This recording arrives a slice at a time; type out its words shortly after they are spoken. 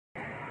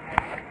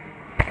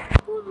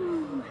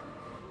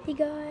Hey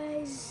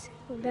guys,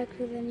 we're back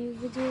with a new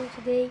video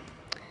today.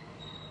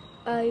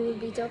 I will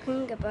be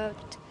talking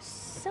about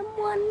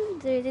someone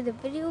that I did a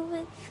video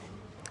with.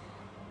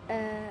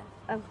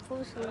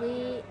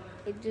 Unfortunately,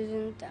 it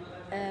doesn't.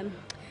 I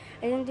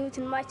didn't do it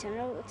in my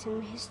channel. It's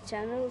in his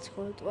channel. It's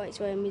called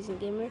YSY Amazing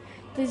Gamer.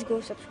 Please go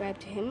subscribe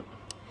to him.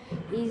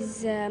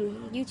 He's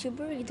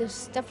YouTuber. He does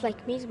stuff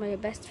like me. He's my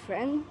best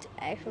friend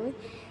actually.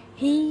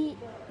 He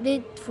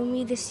did for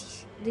me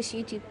this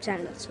YouTube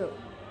channel. So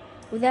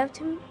without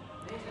him,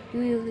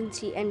 you wouldn't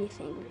see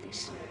anything with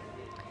this.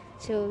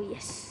 So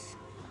yes,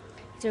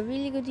 he's a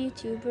really good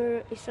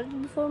YouTuber. He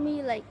started before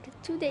me like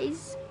 2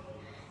 days,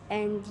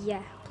 and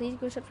yeah, please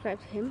go subscribe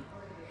to him.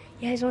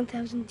 He has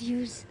 1,000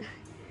 views,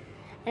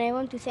 and I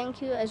want to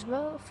thank you as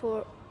well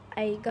for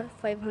I got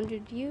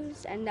 500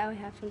 views, and now I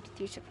have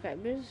 23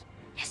 subscribers.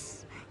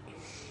 Yes.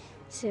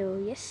 So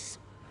yes,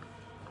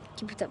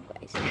 keep it up,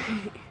 guys.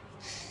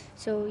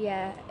 So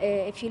yeah,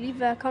 if you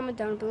leave a comment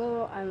down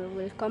below, I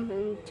will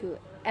comment to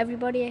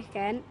everybody I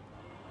can.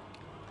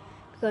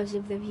 Because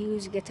if the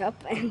views get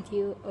up and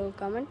you all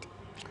comment,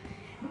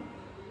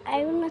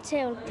 I will not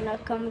say I will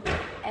not comment to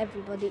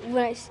everybody.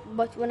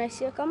 But when I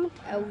see a comment,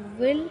 I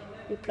will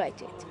reply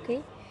to it.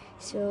 Okay,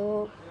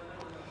 so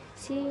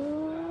see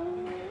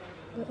you.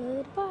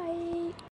 Goodbye.